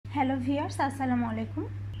Hello viewers, আসসালামু আলাইকুম।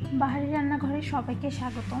 বাহারি রান্নাঘরে সবাইকে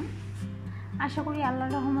স্বাগতম। আশা করি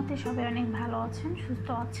আল্লাহর রহমতে সবাই অনেক ভালো আছেন, সুস্থ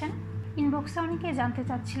আছেন। ইনবক্সে অনেকে জানতে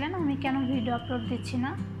চাচ্ছিলেন আমি কেন ভিডিও আপলোড দিচ্ছি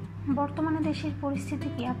না। বর্তমানে দেশের পরিস্থিতি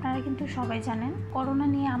কি আপনারা কিন্তু সবাই জানেন। করোনা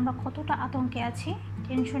নিয়ে আমরা কতটা আতঙ্কে আছি,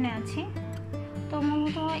 টেনশনে আছি। তো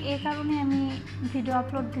মূলত এই কারণে আমি ভিডিও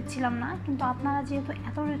আপলোড দিচ্ছিলাম না, কিন্তু আপনারা যেহেতু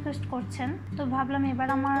এত রিকোয়েস্ট করছেন তো ভাবলাম এবার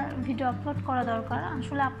আমার ভিডিও আপলোড করা দরকার।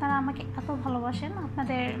 আসলে আপনারা আমাকে এত ভালোবাসেন,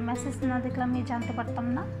 আপনাদের মেসেজ না দেখলে আমি জানতে পারতাম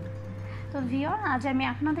না। তো ভিউয়ার, আজ আমি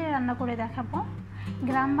আপনাদের রান্না করে দেখাবো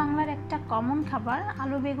গ্রাম বাংলার একটা কমন খাবার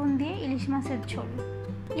আলু বেগুন দিয়ে ইলিশ মাছের ঝোল।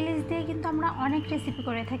 ইলিশ দিয়ে কিন্তু আমরা অনেক রেসিপি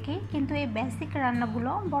করে থাকি, কিন্তু এই বেসিক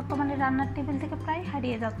রান্নাগুলো বর্তমানে রান্নার টেবিল থেকে প্রায়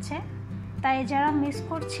হারিয়ে যাচ্ছে। তাই যারা মিস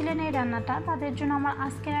করছিলেন এই রান্নাটা, তাদের জন্য আমার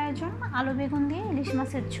আজকের আয়োজন আলু বেগুন দিয়ে ইলিশ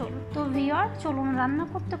মাছের ঝোল। তো ভিউয়ার, চলুন রান্না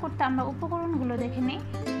করতে করতে আমরা উপকরণগুলো দেখে নিই।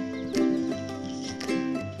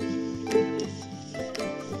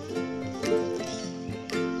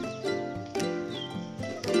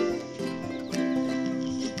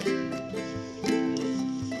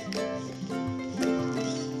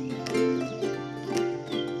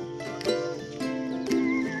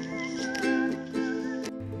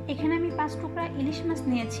 এখানে আমি 5 টুকরা ইলিশ মাছ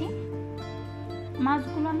নিয়েছি।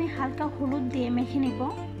 মাছগুলো আমি হালকা হলুদ দিয়ে মেখে নেব।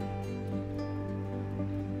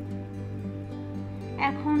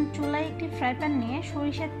 এখন চুলায় একটি ফ্রাই প্যান নিয়ে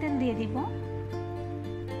সরিষার তেল দিয়ে দিব।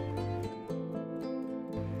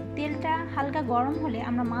 তেলটা হালকা গরম হলে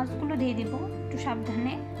আমরা মাছগুলো দিয়ে দিব একটু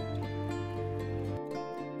সাবধানে।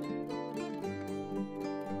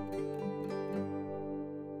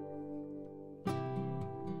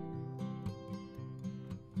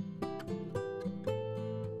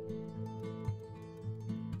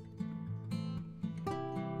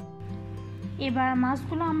 এবার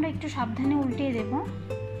মাছগুলো আমরা একটু সাবধানে উল্টিয়ে দেব।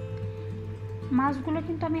 মাছগুলো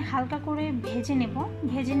কিন্তু আমি হালকা করে ভেজে নেব।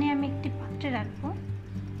 ভেজে নিয়ে আমি একটি পাত্রে রাখবো।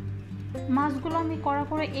 মাছগুলো আমি কড়া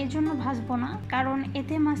করে এই জন্য ভাজবো না, কারণ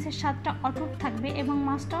এতে মাছের স্বাদটা অটুট থাকবে এবং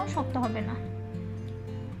মাছটাও শক্ত হবে না।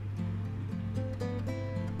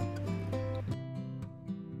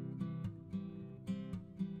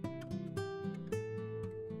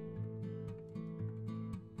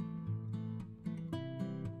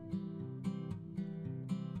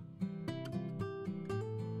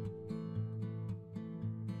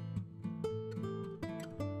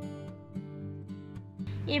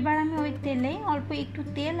 এবার আমি ওই তেলে অল্প একটু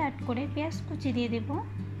তেল অ্যাড করে পেঁয়াজ কুচি দিয়ে দেব।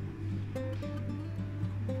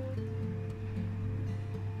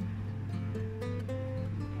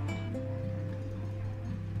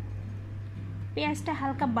 পেঁয়াজটা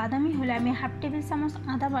হালকা বাদামি হলে আমি 1/2 টেবিল চামচ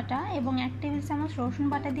আদা বাটা এবং 1 টেবিল চামচ রসুন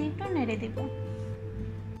বাটা দিয়ে একটু নেড়ে দেব।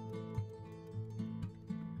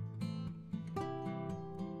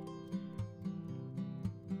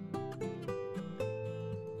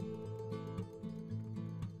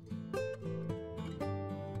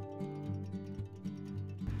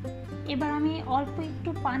 এবার আমি অল্প একটু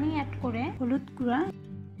পানি অ্যাড করে হলুদ গুঁড়া,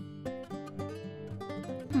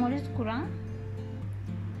 মরিচ গুঁড়া,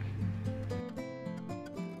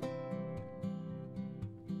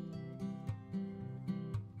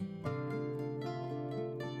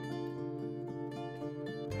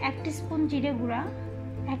 এক টিস্পুন জিরে গুঁড়া,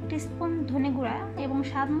 1 টিস্পুন ধনে গুঁড়া এবং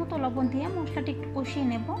স্বাদ মতো লবণ দিয়ে মশলাটা একটু কষিয়ে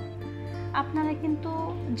নেব। আপনারা কিন্তু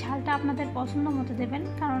ঝালটা আপনাদের পছন্দ মতো দেবেন,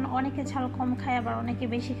 কারণ অনেকে ঝাল কম খায় আবার অনেকে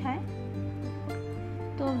বেশি খায়।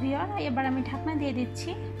 তো ভিউয়ার, এবার আমি ঢাকনা দিয়ে দিচ্ছি।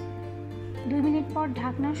 2 মিনিট পর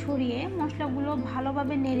ঢাকনা সরিয়ে মশলাগুলো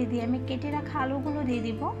ভালোভাবে নেড়ে দিয়ে আমি কেটে রাখা আলুগুলো দিয়ে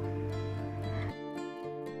দিব।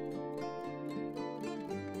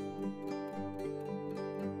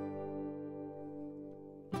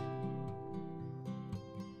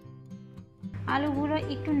 আলুগুলো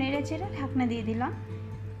একটু নেড়ে চেড়ে ঢাকনা দিয়ে দিলাম।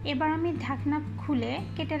 এবার আমি ঢাকনা খুলে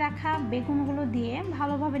কেটে রাখা বেগুনগুলো দিয়ে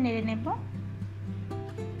ভালোভাবে নেড়ে নেব।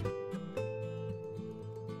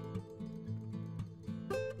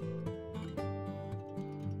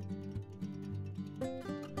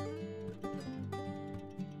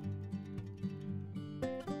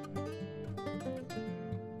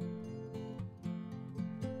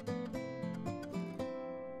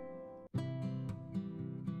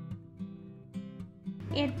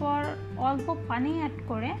 এরপর অল্প পানি অ্যাড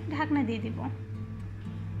করে ঢাকনা দিয়ে দিব।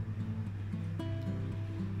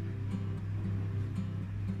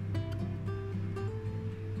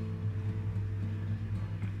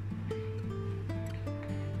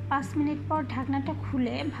 5 মিনিট পর ঢাকনাটা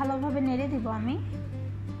খুলে ভালোভাবে নেড়ে দিব আমি।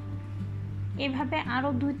 এভাবে আরও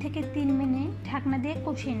 2 থেকে 3 মিনিট ঢাকনা দিয়ে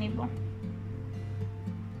কষিয়ে নিব,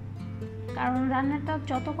 কারণ রান্নাটা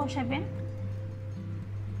যত কষাবেন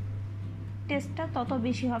টেস্টটা তত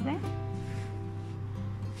বেশি হবে।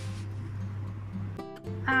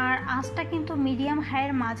 আর আঁচটা কিন্তু মিডিয়াম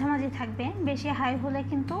হাইয়ের মাঝামাঝি থাকবে, বেশি হাই হলে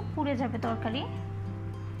কিন্তু পুড়ে যাবে তরকারি।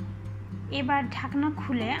 এবার ঢাকনা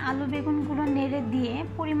খুলে আলু বেগুনগুলো নেড়ে দিয়ে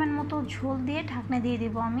পরিমাণ মতো ঝোল দিয়ে ঢাকনা দিয়ে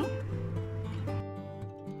দেব আমি।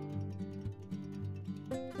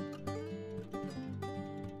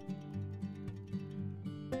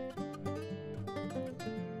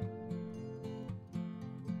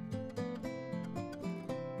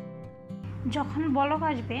 যখন বলক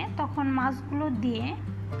আসবে তখন মাছগুলো দিয়ে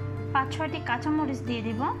 5-6টি কাঁচামরিচ দিয়ে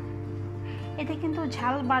দিব। এতে কিন্তু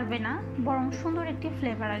ঝাল বাড়বে না, বরং সুন্দর একটি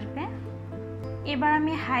ফ্লেভার আসবে। এবার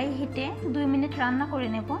আমি হাই হিটে 2 মিনিট রান্না করে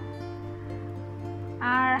নেব।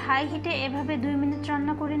 আর হাই হিটে এভাবে 2 মিনিট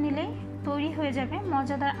রান্না করে নিলেই তৈরি হয়ে যাবে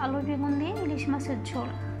মজাদার আলু বেগুন দিয়ে ইলিশ মাছের ঝোল।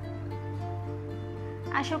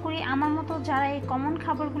 আশা করি আমার মতো যারা এই কমন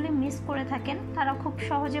খাবারগুলি মিস করে থাকেন তারা খুব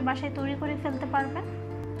সহজে বাসায় তৈরি করে ফেলতে পারবেন।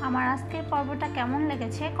 আমার আজকের পর্বটা কেমন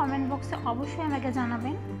লেগেছে কমেন্ট বক্সে অবশ্যই আমাকে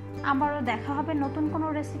জানাবেন। আবারও দেখা হবে নতুন কোনো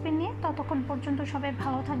রেসিপি নিয়ে। ততক্ষণ পর্যন্ত সবাই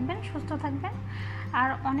ভালো থাকবেন, সুস্থ থাকবেন, আর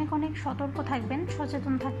অনেক অনেক সতর্ক থাকবেন,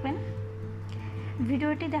 সচেতন থাকবেন।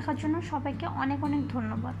 ভিডিওটি দেখার জন্য সবাইকে অনেক অনেক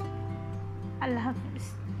ধন্যবাদ। আল্লাহ হাফিজ।